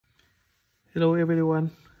Hello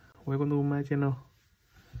everyone, welcome to my channel.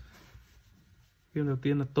 Game đầu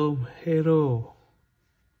tiên là Tom Hero,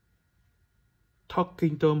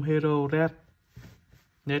 Talking Tom Hero Red.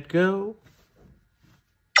 Let's go.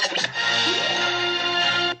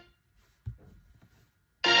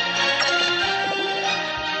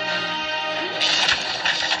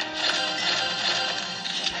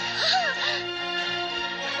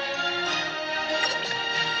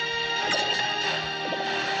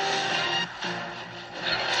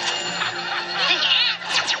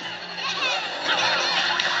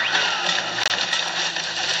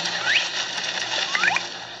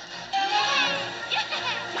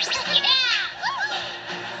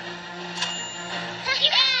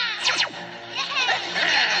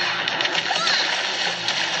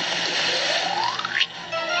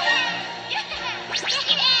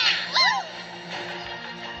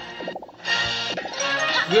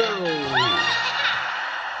 Go.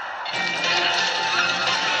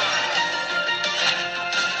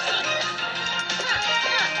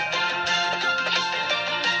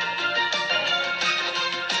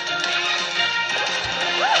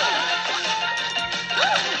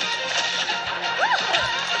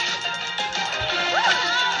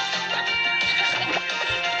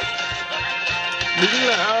 Đứng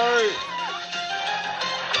lại.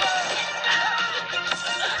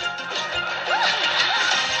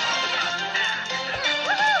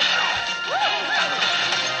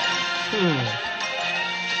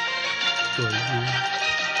 Tuổi gì?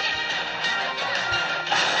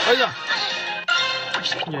 Ây da,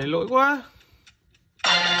 nhảy lỗi quá.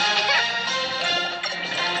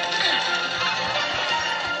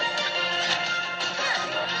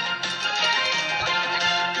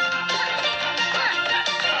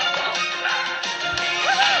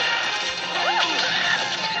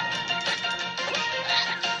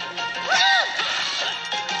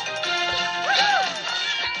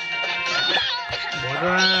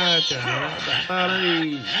 Ra trả bạn ta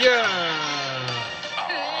đây. Yeah.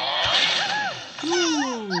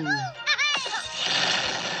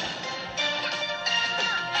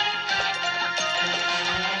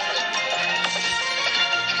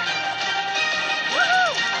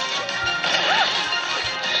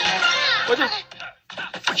 Ôi trời.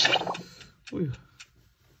 Ui,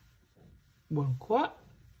 buồn quá.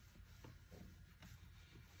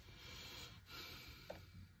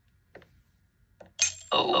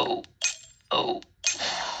 Oh. Oh.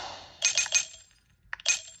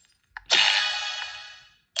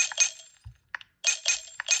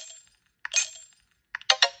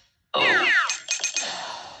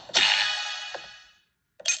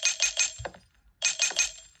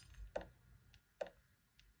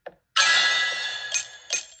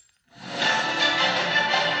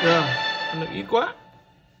 Yeah, ăn được ít quá.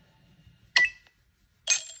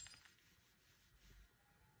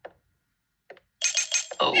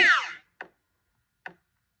 Oh.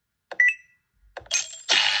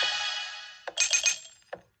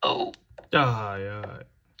 Oh. Trời ơi.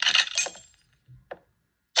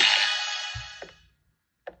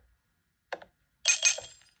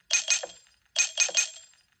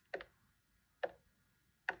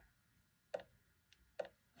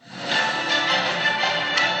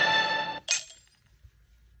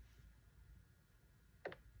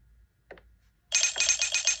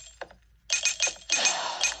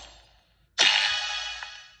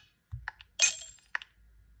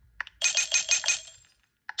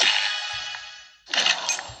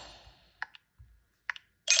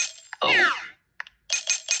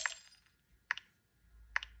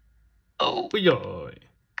 Ôi giời.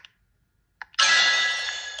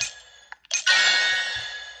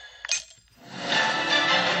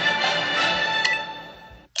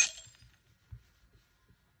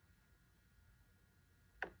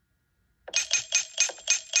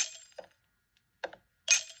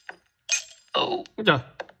 Ôi trời.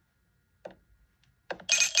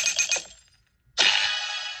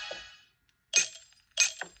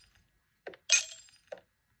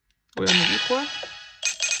 Ôi ăn ít quá.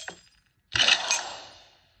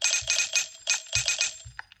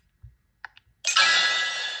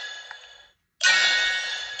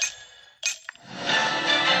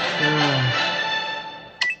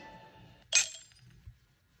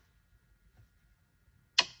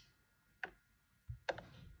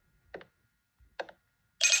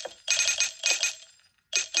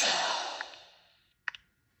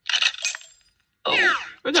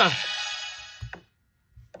 Ôi trời.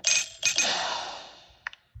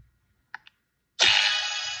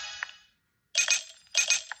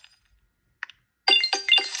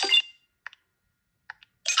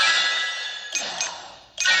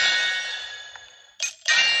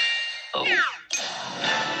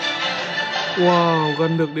 Wow,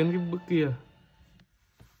 gần được đến cái bước kia.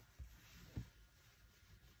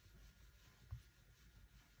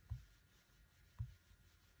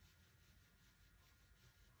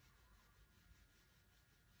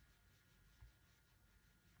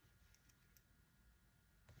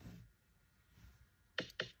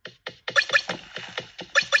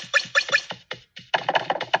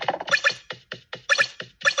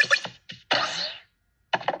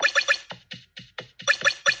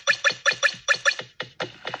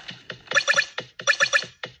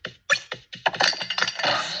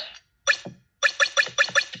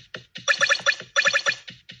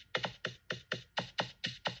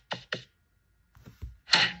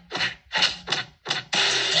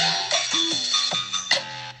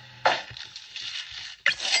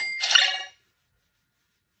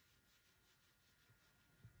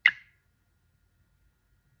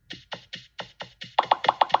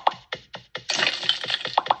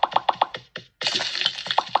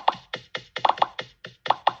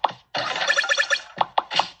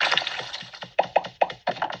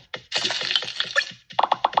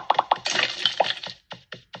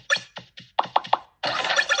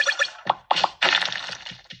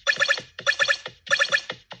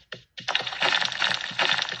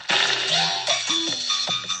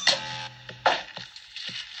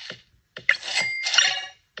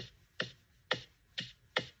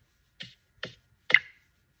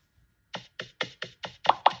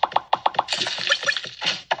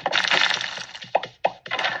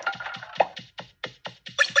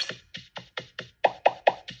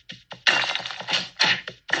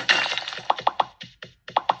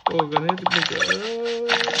 Ồ, gần hết mình cửa.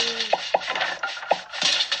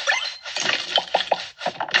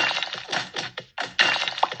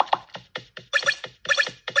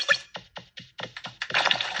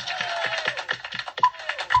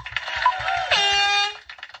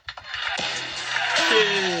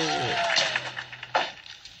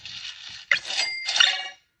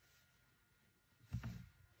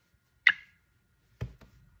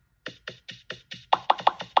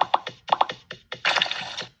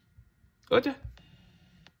 Ơ chứ.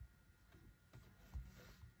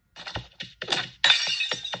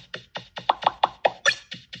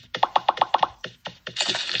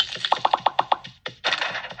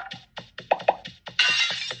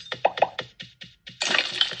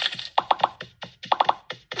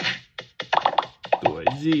 Tuổi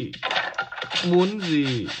gì? Muốn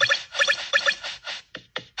gì?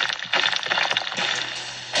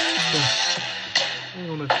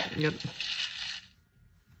 Không được nhận.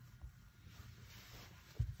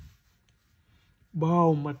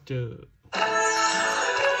 Bowmasters.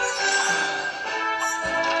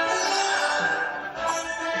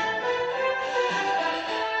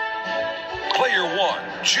 Player one,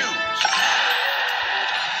 choose.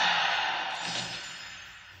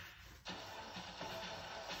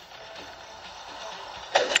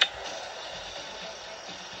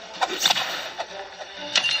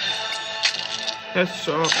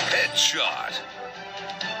 Headshot. Headshot.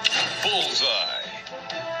 Bullseye.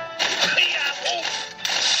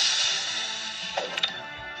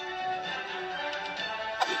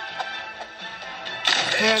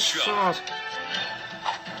 Headshot.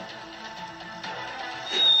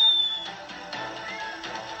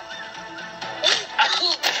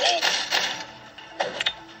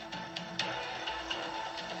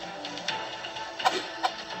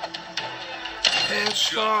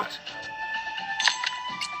 Headshot.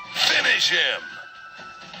 Finish him.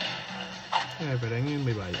 Cái này phải đánh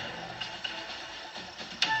 17.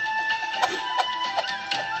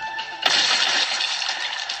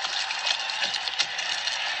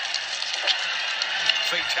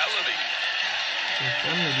 Fatality. Chắc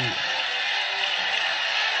chắn là đi.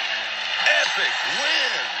 Epic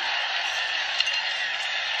win.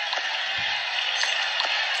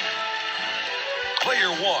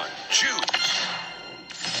 Player one, choose.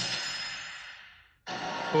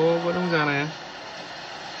 Ô, vẫn ông già này.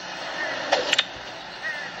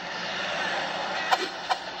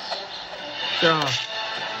 Chà.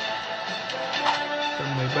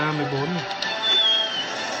 Tầm 13, 14 này.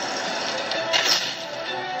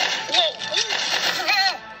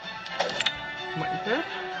 Mạnh thế.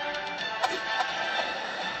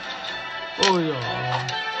 Ôi giời.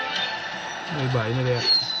 17 này đẹp.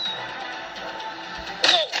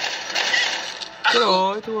 Chết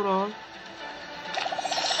rồi, thua rồi.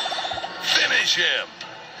 Finish him.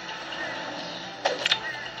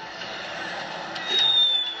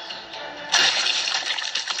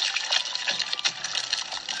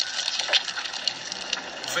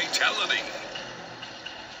 Fatality.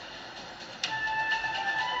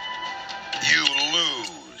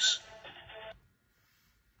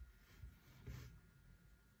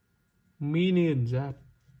 Minion ra.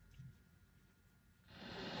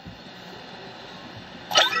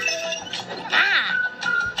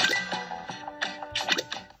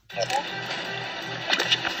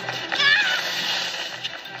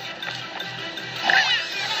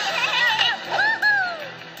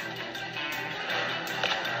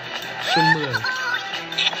 Số 10.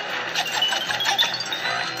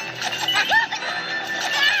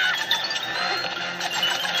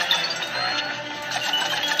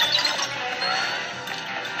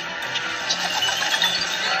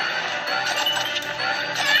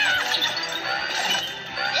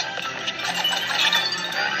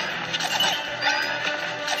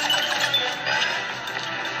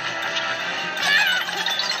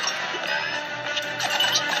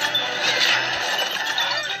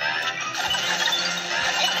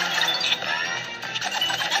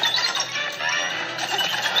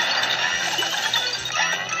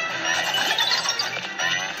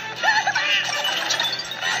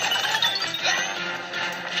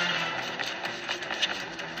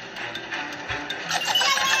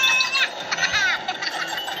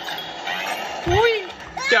 Ui,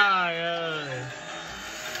 trời ơi.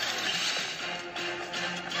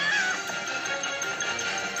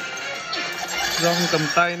 Do không cầm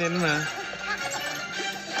tay nên mà.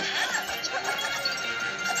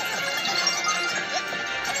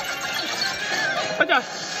 Ôi trời.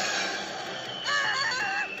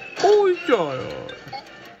 Ôi trời ơi.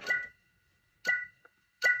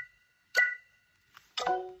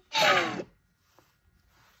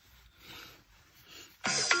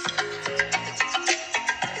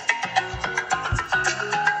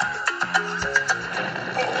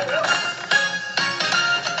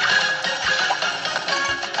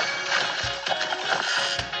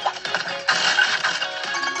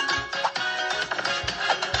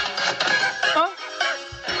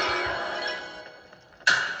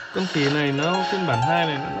 Con khỉ này nó phiên bản 2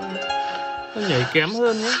 này nó nhảy kém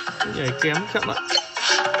hơn nhé, nó nhảy kém chậm ạ.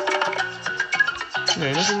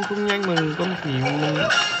 Nhảy nó không nhanh bằng con khỉ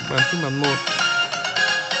bản phiên bản 1.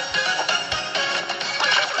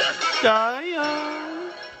 Trời ơi,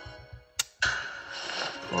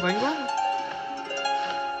 khó đánh quá.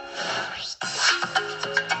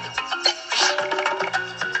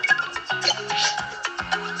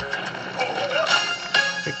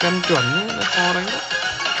 Phải căn chuẩn nữa, nó khó đánh đó.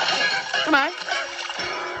 Cái này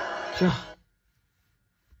trời,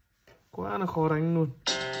 quá là khó đánh luôn.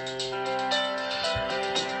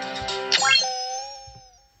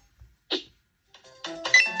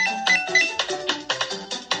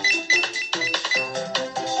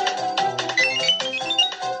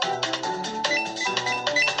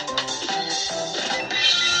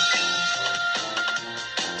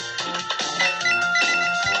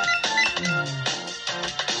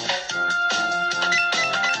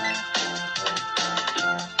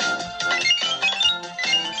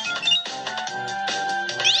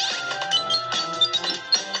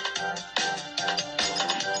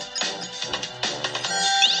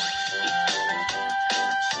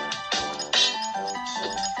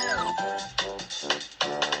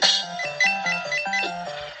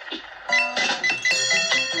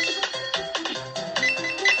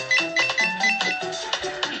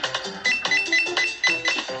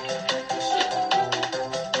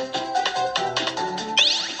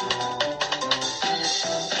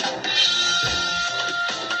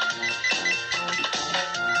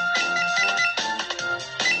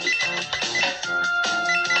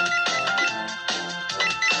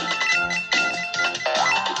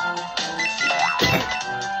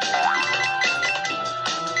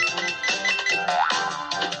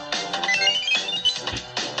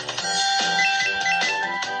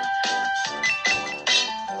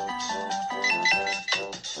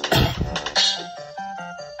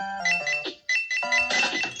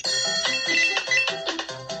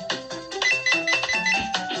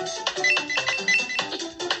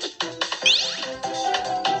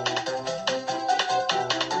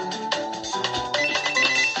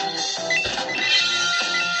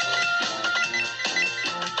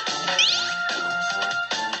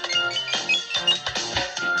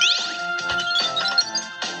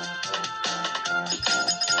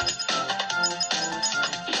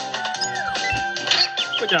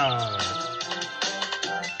 Ôi trời.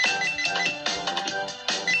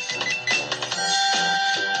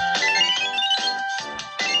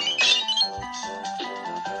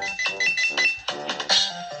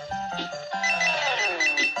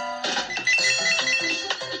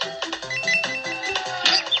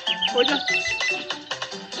 Ôi trời.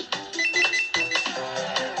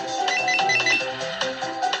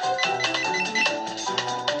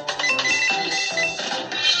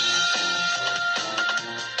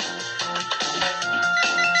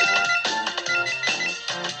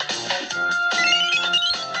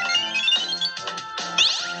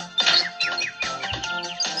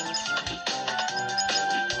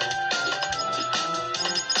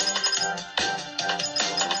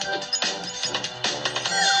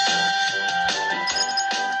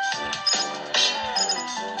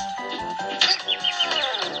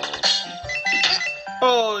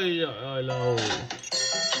 Trời ơi lâu.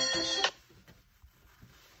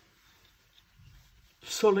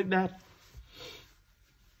 So like that.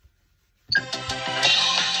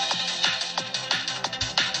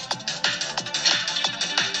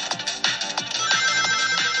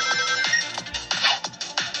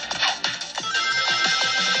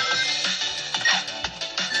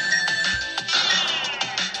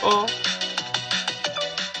 Ô.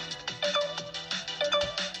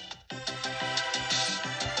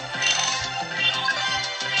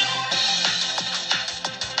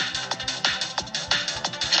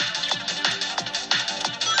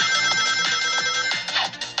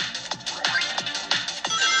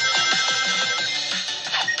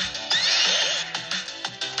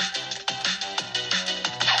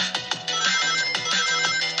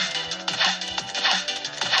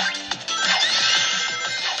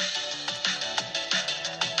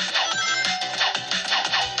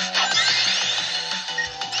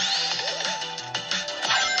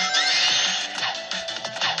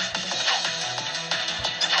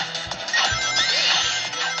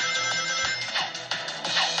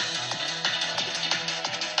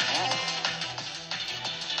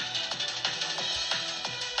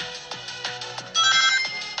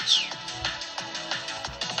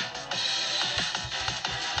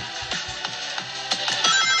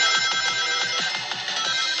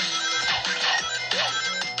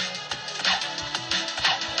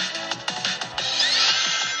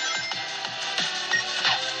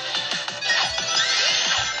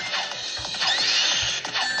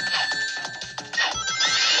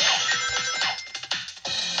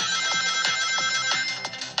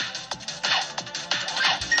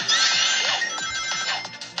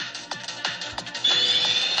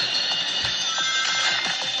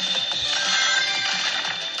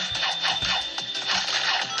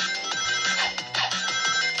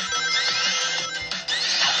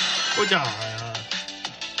 Ôi trời.